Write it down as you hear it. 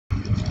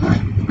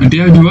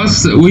Dear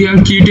viewers, we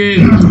have created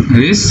a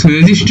race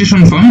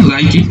registration form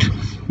like it.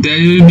 There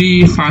will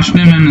be first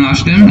name and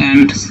last name,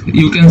 and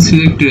you can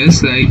select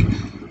race like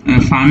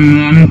fun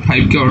run,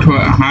 5K or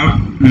half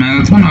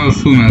marathon or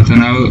full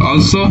marathon.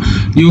 Also,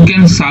 you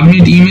can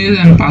submit email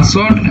and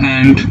password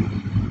and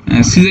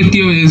select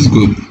your age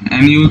group,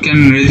 and you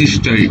can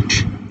register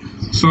it.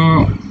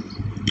 So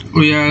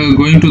we are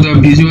going to the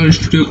Visual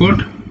Studio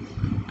Code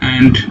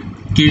and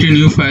create a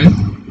new file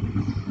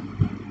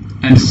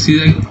and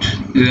select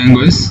the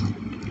language.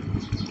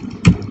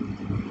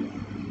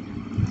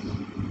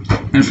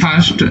 And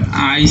first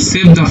I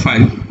save the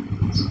file.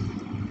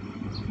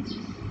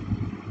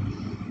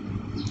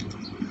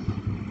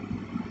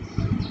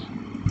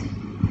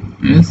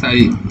 Yes,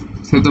 I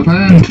save the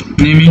file and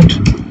name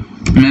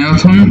it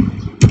marathon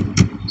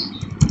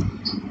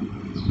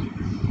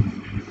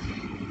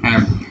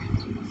app.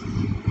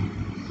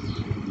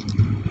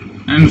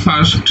 And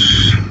first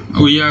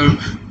we are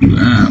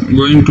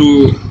going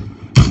to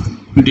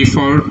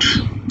default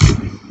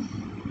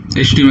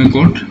HTML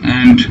code,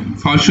 and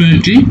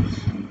fortunately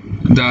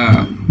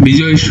the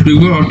Visual Studio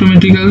Code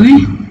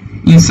automatically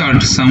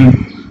insert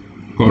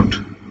some code.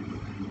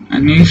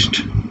 And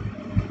next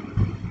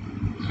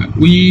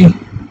we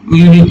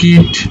will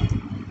create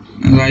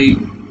like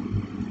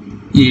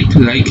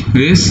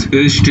race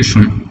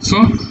registration. So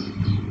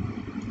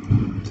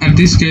at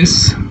this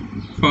case,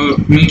 for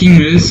making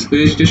race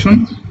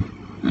registration,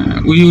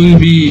 we will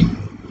be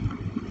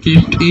keep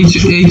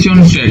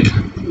H1 tag.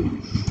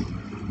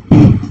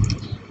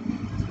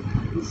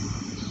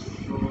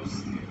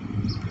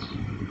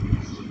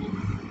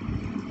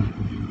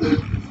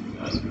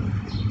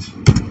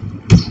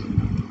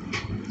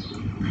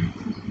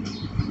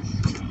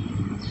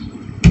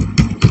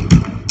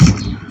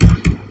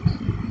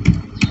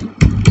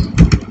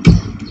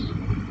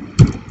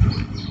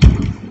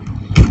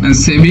 And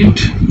save it.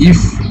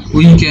 If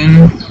we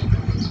can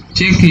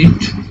check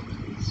it,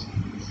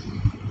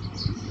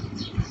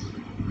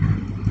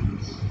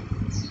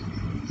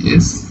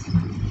 yes,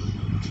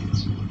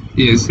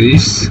 it's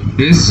race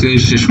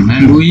registration,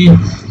 and we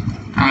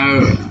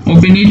are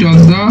open it on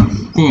the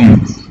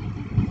Chrome.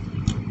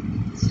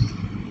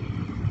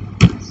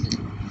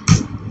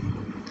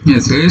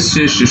 Yes, race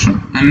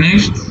registration. And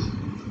next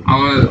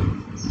our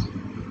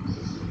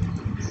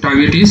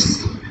target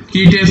is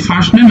create a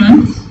first name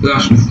and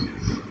last name.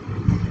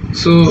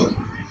 So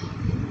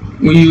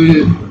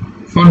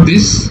for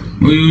this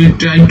we will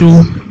try to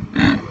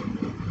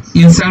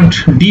insert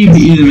div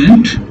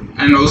element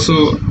and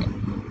also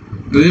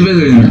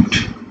label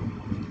element.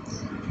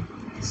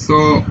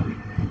 So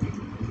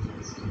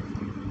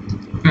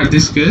at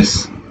this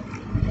case,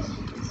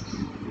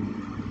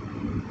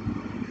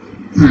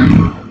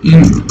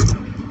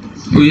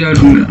 we are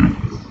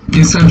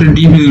insert a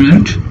div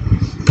element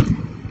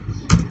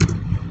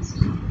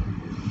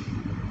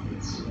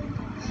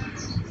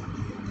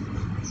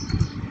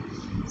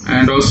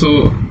and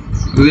also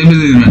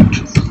label element.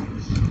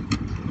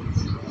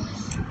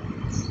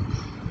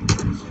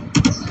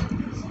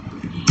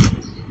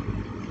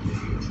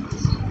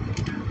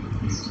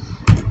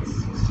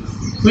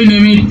 We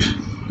name it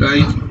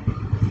like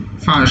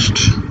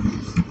first.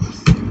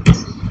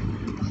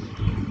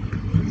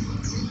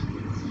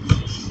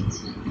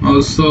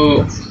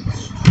 Also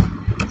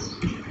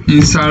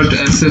insert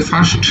as a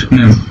first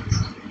name.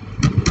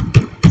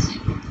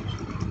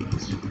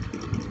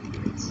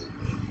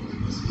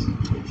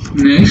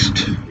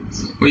 Next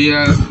we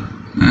are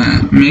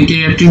make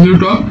a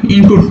attribute of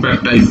input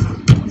type.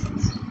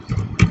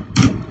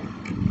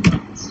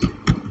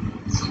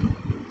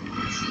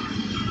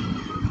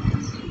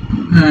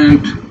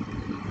 And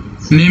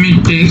name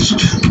it text.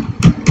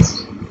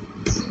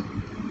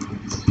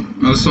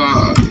 Also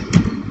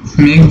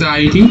make the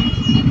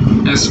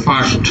ID as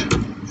first.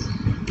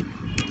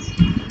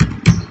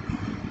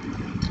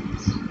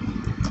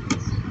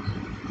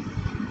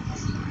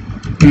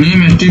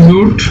 Name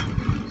attribute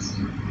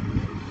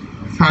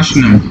first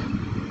name.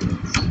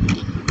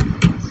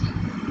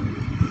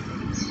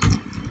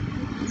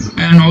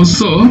 And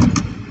also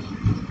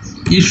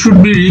it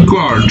should be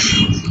required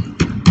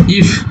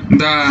if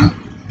the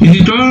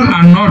editor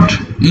are not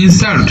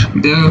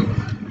insert their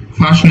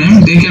first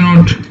name, they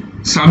cannot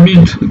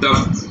submit the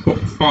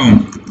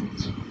form.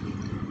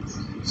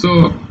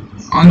 So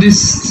on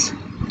this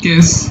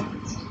case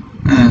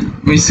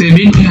we save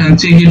it and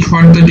check it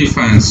for the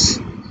difference.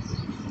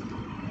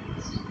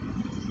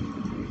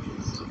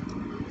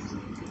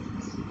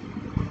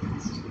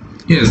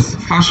 Yes,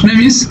 first name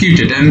is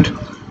created, and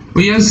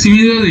we have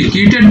similarly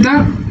created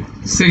the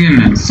second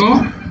name. So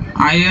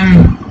I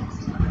am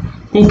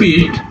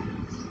copy it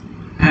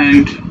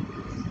and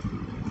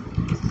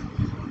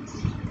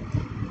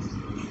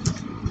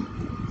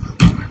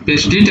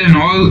paste it, and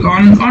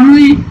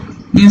only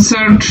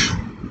insert,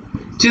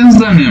 change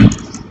the name.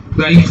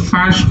 Like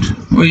first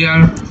we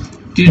are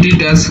treat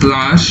it as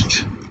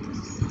last.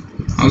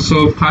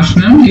 Also first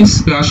name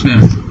is last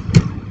name.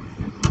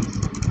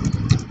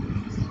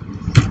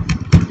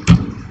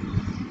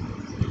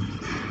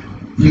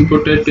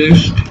 Imported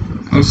text.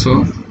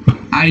 Also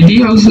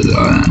ID also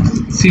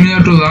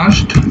similar to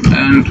last,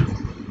 and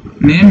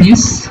name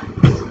is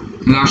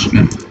last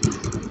name.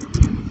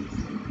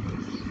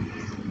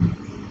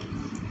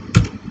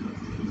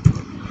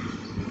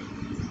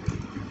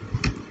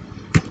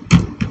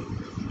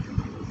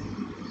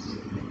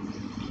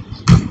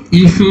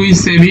 If we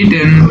save it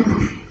and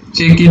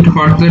check it,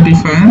 what the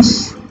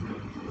difference?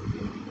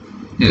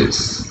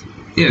 Yes,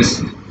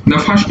 the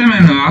first name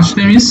and the last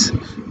name is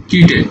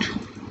keyed.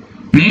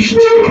 Next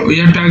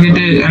we are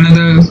targeted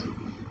another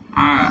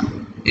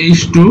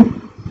h2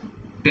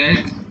 tag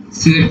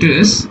selected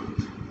as,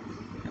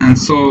 and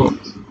so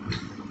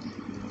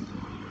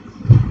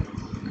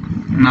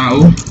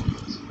now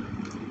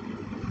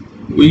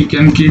we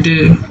can create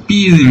a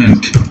p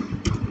element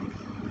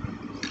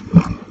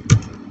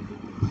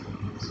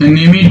and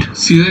name it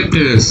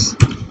selected as.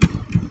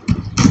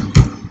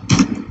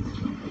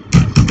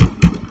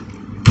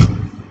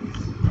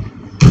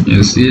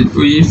 Yes, if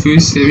we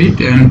save it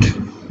and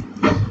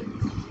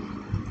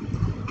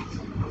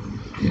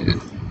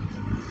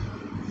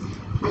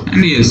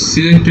yes,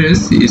 selected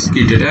as is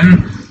created.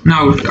 And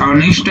now our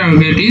next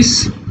target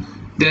is,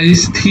 there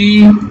is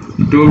 3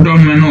 drop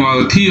down menu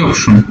or 3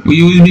 option.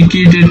 We will be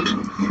created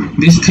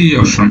this 3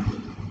 option.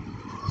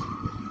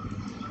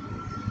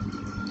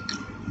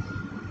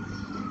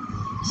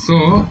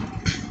 So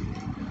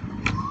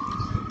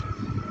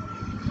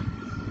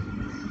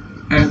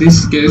at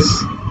this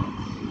case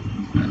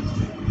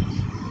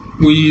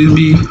we will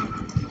be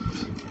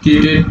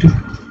created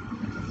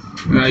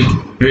like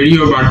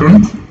radio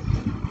button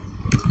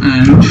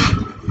and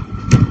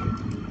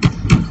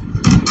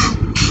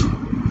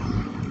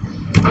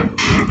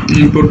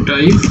input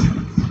type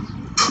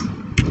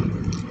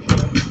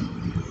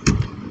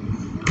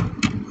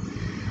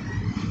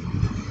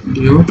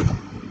radio.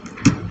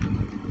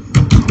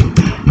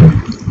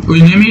 We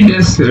name it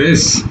as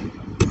res,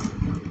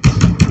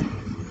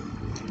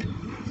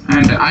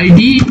 and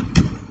ID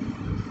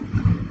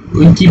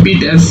we keep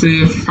it as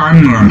a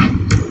fun run,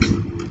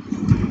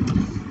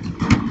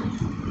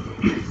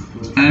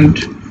 and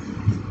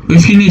we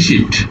finish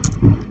it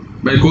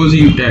by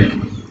closing tag.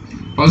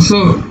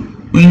 Also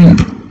win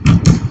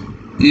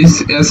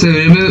is as a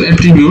label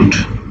attribute,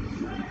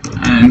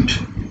 and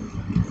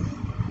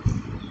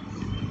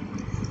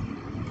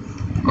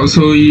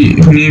also we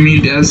name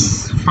it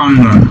as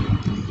fun run.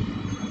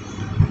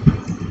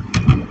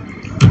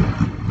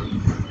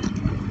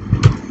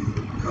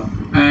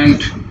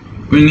 And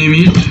we name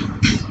it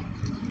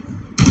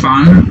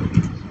fun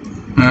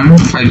and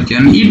 5K,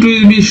 and it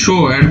will be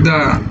show at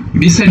the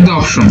beside the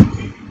option.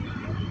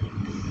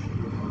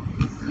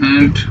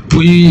 And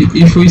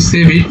if we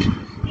save it,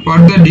 for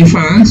the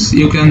difference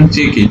you can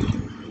check it.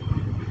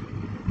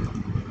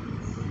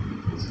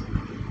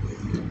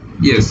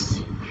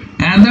 Yes,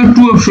 another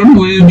 2 option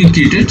will be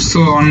created,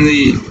 so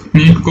only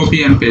need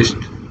copy and paste.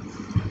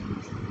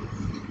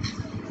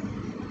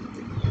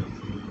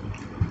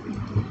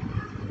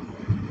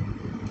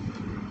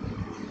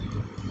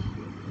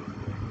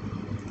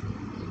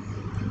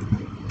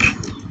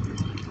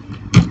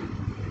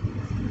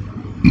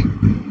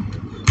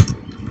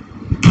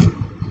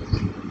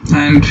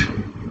 And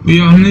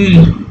we only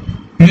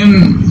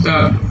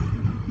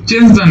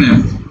change the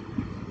name.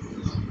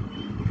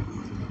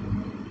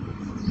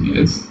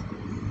 Yes,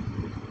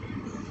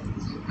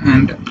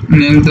 and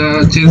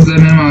change the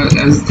name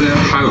as the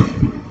help,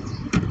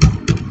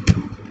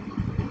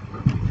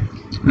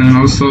 and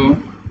also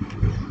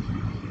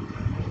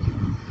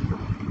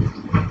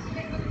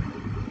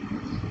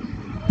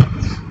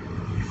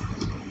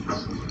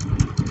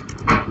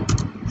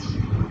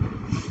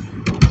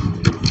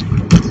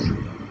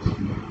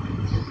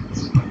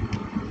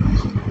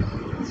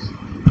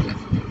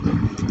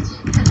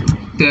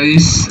there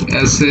is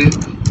as a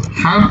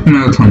half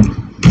marathon.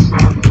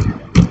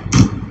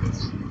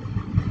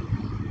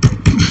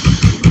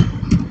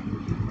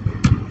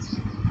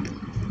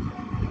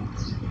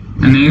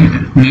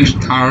 And next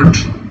third,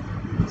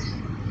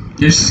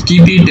 let's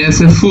keep it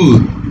as a full.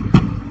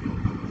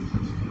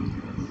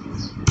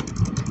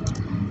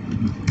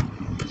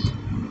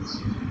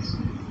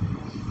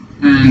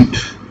 And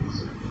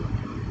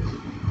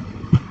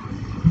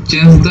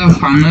change the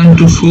funnel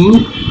to full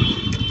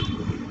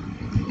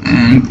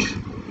and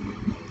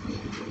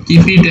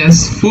keep it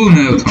as full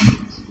marathon.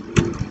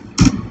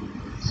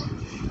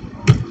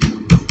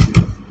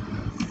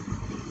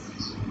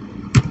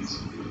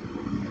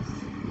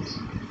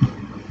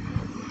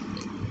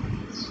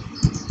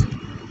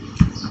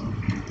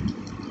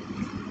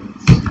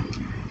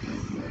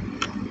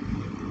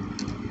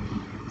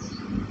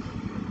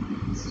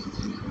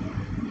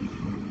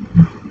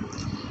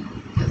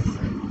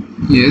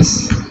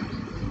 Yes.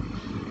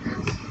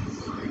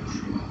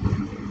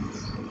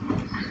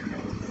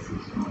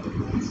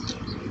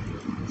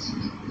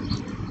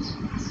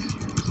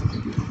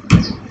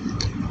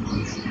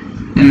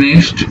 And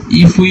next,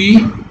 if we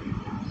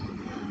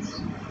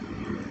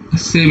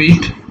save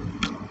it,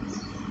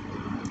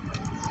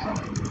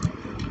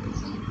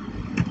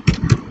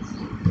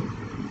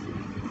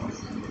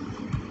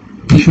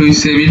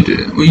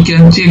 we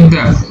can check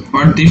the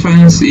what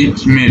difference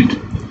it made.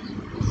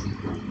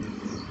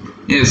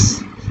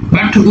 Yes,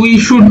 but we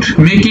should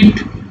make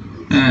it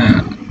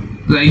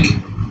like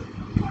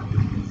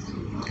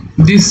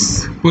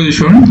this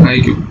position,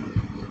 like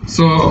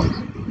so,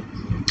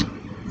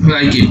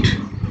 like it.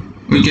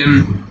 We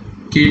can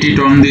keep it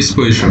on this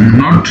position,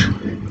 not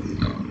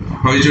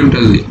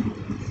horizontally.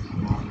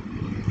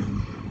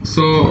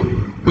 So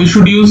we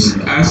should use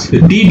as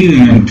D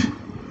element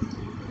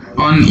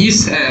on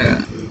each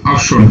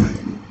option.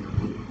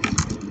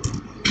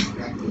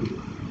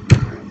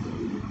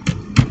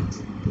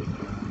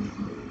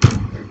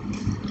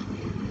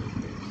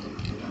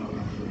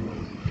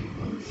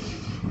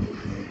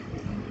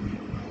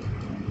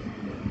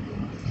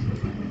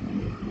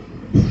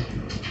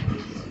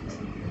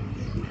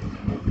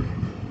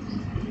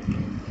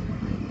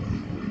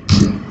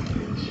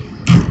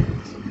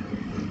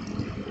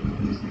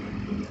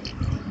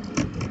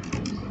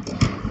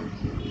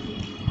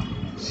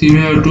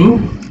 Similar to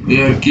we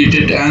have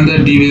created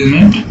another div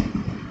element.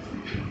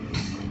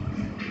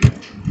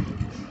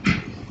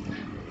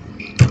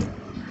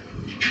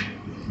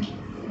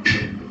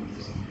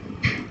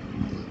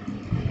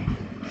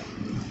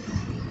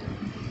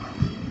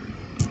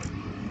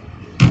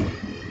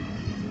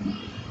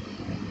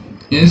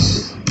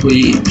 Yes,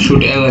 we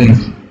should align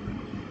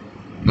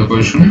the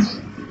position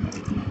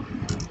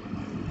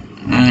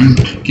and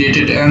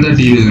created another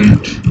div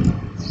element.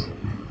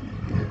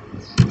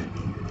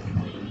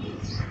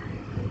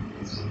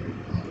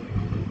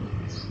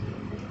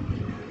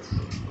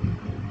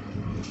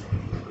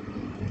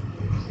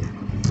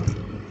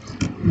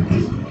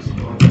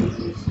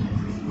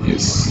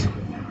 Yes,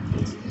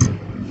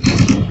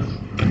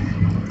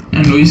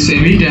 and we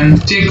save it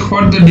and check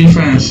what the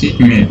difference it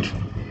made.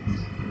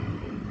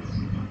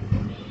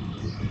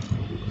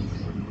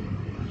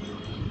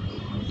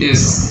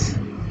 Yes,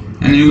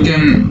 and you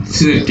can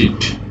select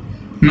it.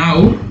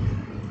 Now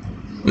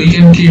we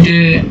can create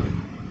a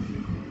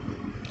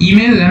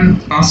email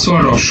and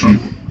password option,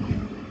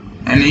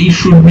 and it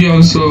should be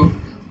also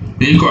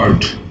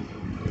record.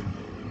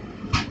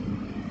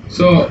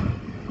 So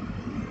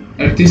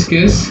at this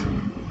case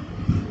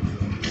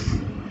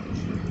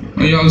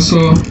we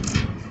also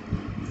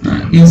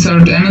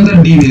insert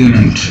another div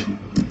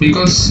element,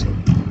 because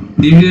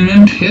div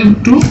element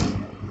help to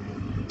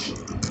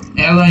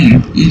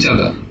align each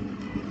other.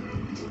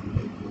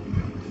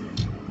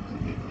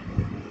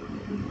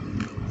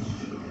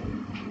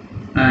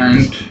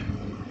 And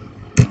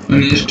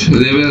next,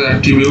 label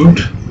attribute,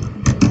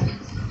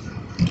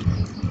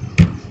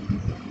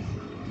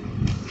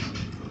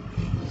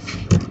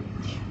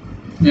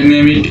 and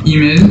name it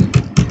email,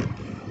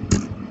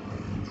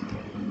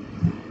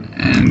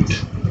 and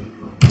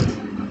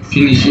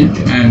finish it,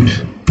 and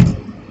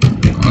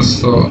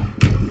also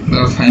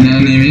the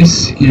final name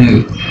is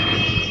email,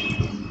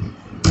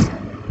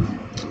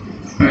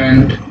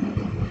 and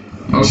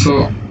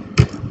also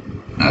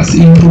as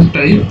input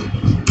type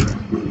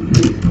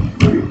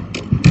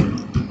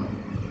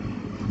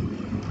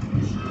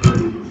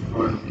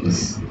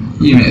is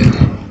email,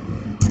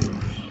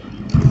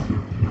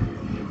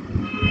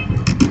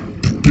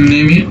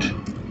 name it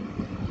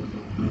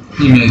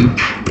email,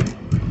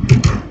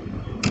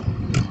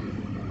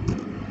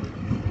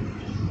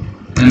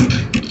 and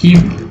keep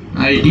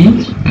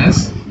ID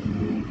as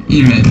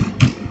email,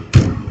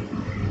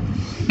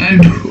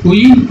 and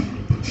we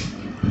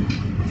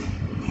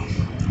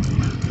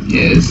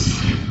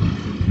yes,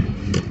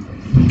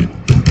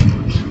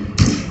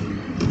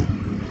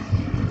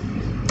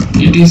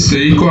 it is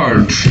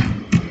required,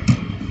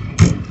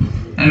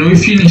 and we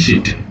finish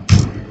it.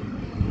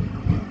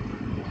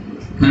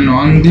 And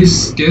on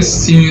this case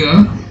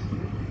similar,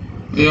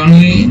 we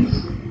only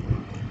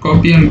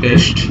copy and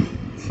paste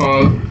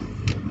for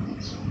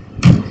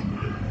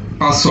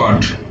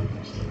password,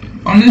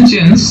 only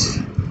change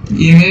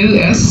email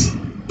as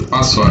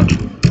password.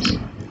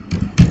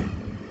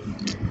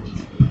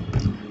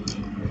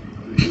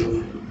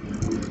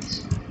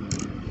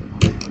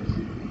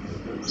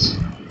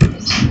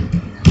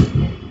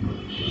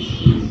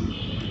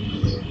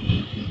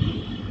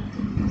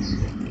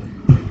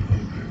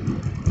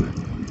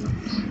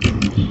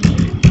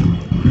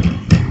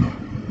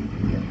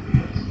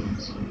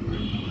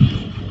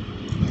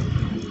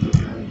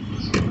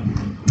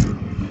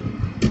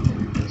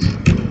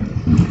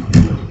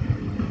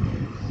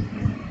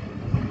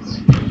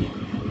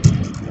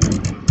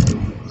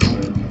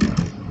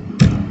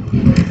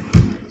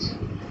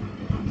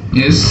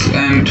 Yes,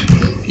 and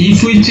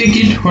if we check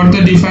it what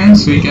the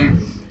difference, we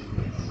can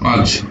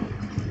watch.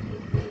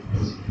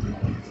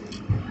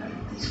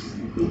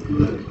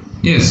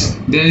 Yes,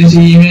 there is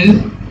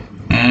email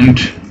and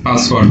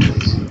password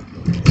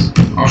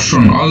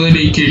option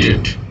already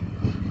created.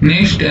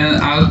 Next,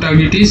 our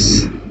target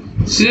is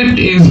select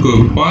age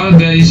group, while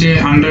there is a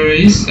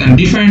underage and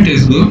different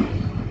age group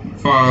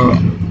for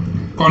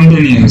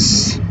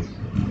convenience.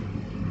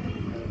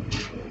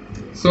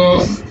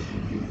 So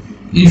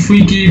if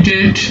we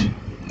created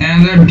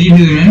another div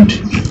element,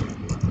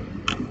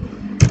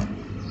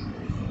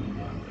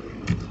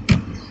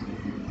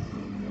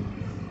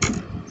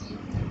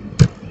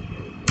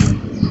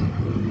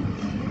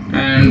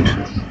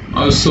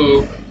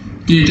 also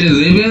create a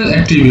label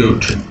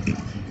attribute.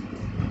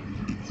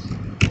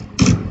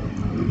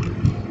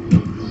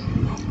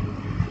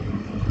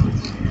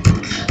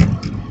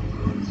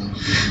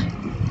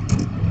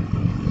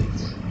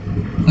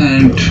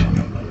 And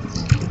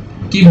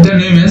keep the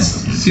name as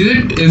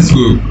select as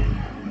group.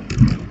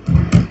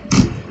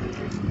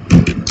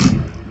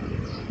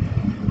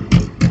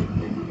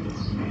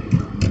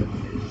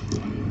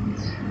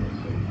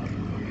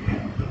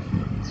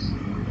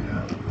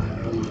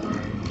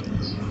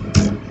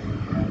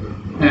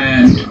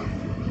 And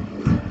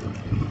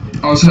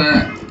also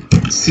add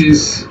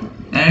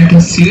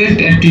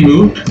select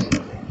attribute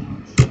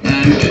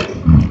and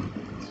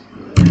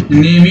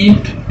name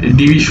it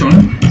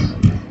division.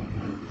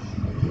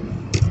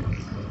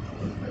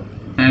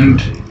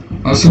 And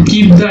also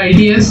keep the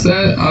ID as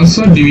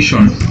also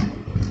division.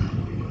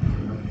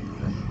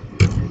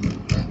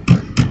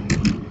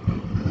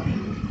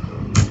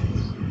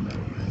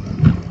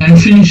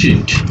 And finish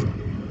it.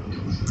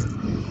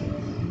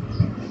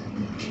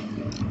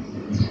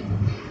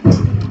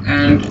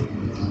 And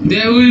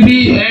there will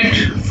be add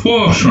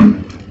 4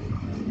 option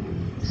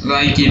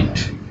like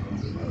it.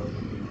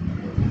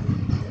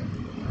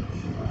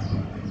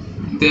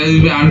 There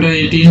will be under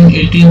 18,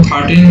 18,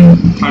 13,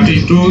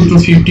 32 to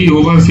 50,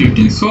 over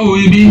 15. So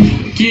will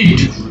be kit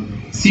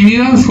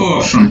similar 4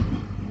 option.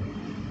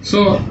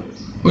 So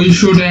we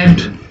should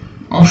add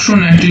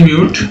option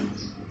attribute,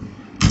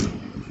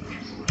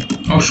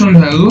 option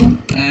value,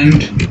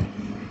 and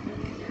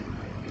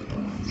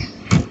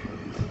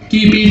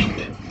keep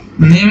it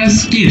name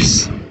as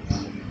kits.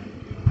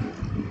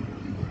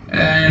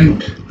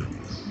 And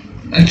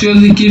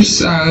actually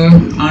kits are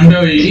under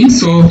 18,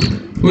 so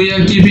we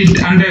will keep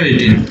it under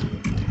 18.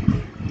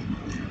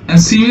 And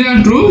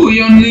similar to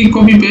we only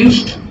copy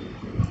paste.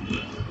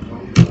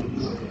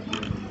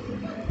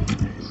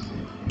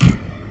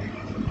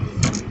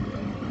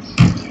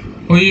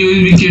 We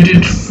will be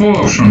created 4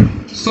 option.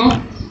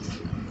 So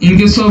in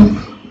case of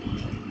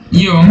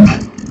young,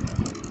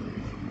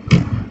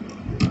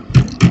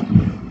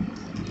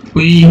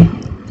 we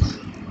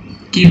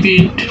keep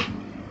it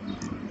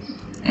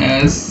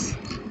as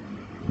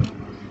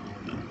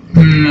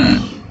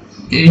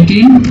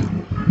 18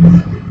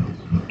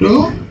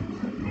 to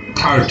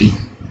 30.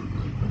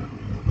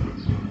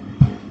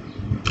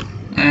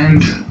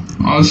 And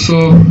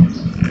also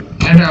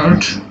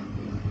adult,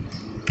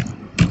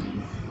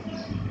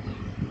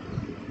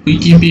 we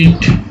keep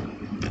it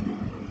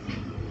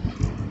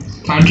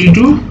 30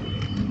 to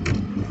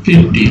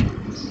 50.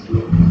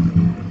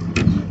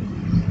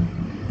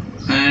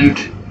 And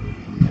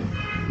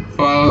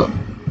for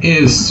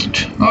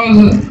aged,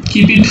 also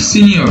keep it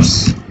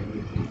seniors.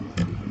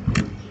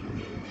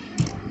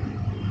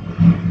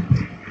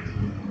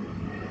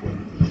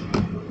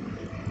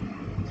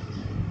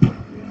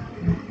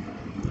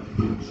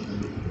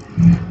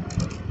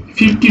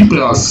 +.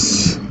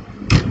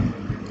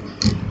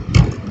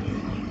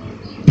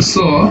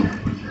 So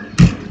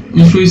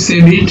if we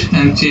save it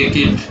and check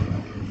it,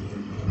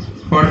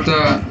 what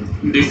the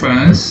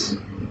difference?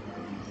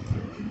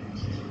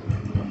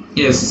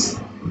 Yes,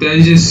 there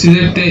is a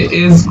select a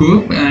age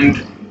group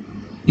and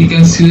you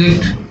can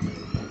select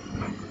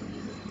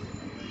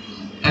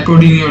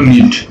according your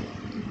need.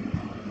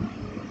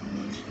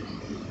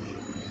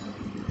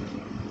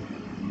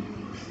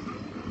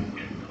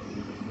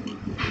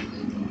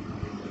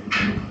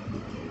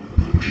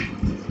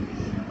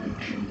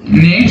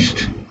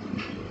 Next,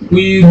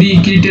 we will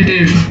be created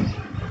a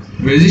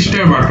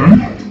register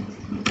button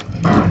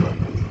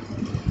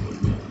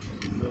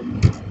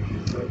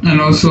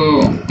and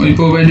also we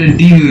provide a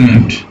div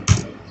element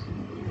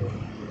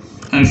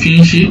and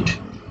finish it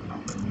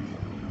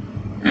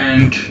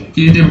and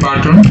create a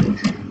button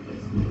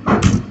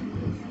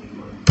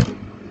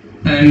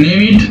and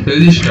name it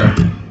register.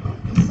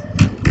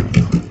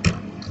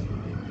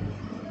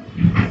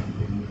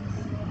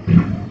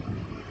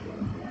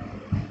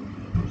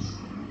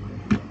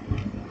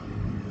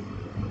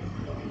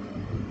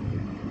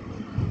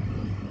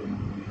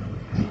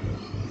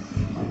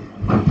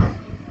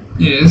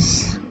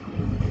 Yes,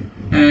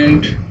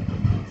 and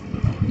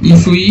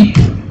if we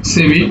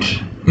save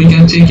it, we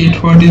can check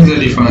it what is the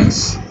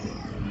difference.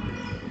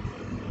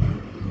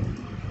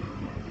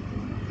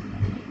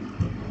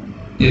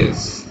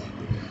 Yes,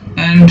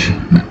 and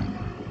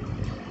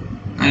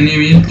I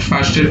name it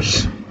first at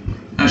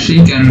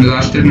Ashik and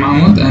last at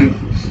Mahmoud and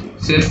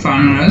set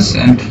farmers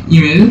and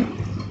email.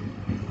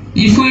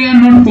 If we are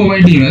not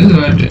provide email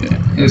but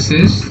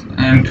SS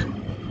and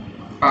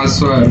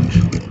password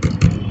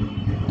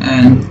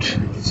and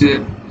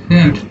set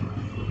and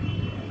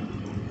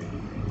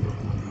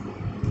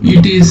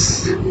it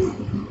is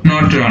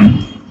not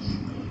run,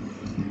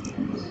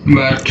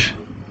 but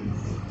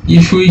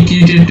if we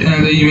created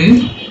the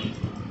email,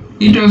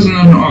 it was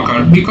not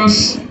occurred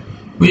because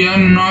we are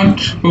not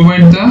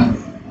provide the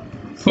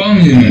form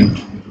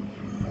element.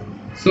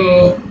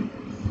 So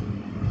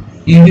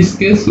in this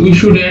case we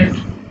should add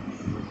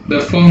the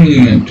form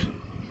element.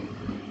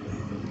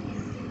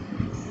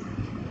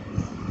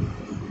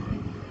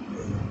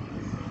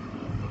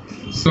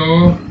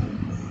 So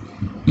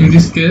in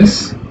this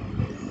case,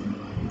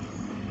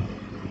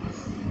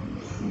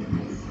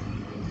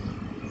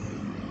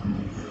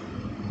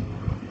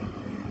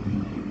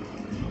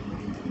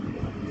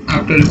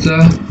 after the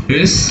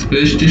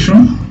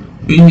registration,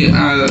 we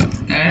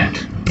add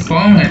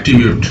form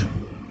attribute.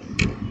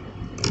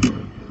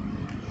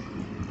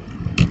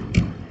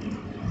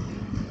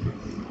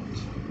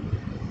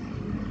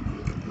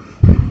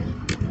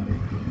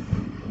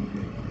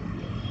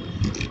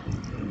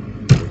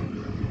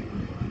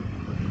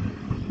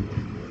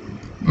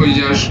 We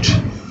just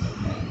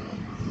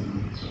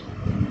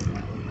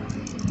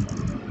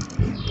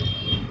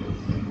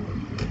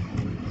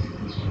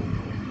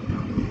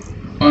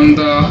on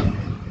the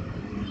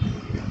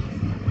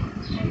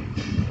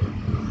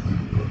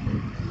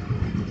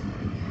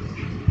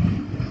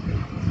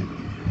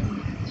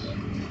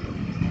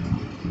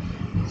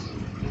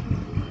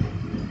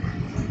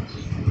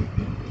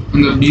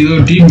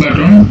below tick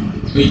button,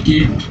 we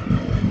keep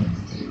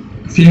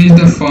finish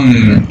the form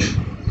element.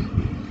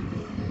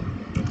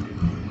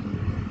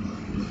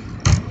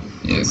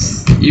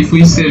 Yes, if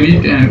we save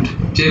it and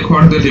check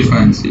what the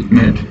difference it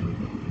made.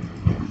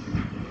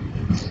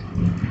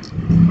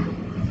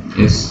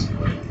 Yes,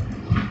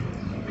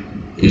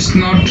 it's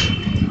not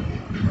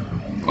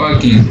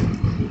working.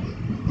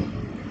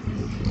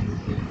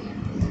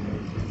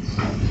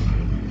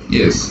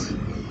 Yes,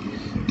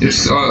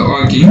 it's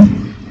working,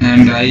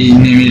 and I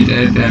name it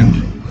at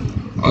and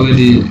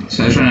already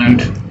session.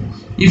 And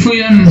if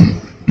we are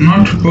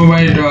not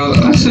provide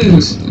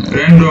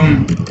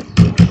random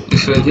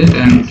budget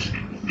and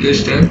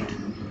listed,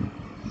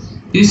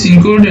 is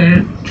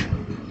included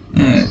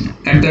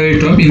at the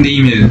rate of in the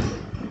email.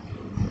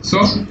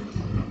 So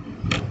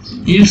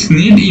it's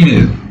need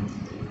email.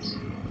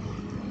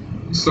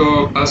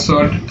 So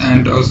password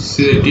and also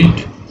select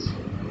it.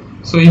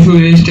 So if you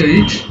register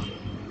it,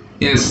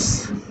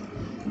 yes,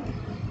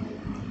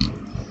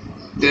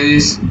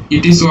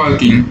 it is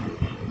working.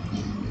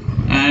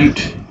 And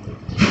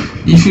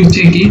if you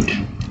check it,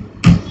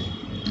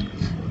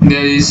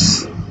 there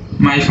is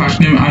my first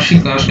name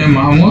Ashik, last name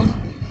Mahmoud,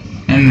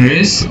 and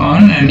race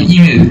on and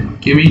email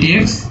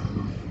KBTX,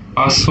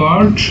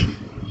 password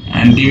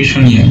and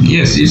division here.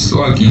 Yes, it's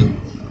working.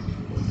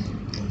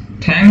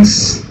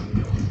 Thanks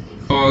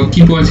for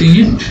keep watching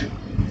it.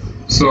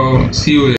 So see you later.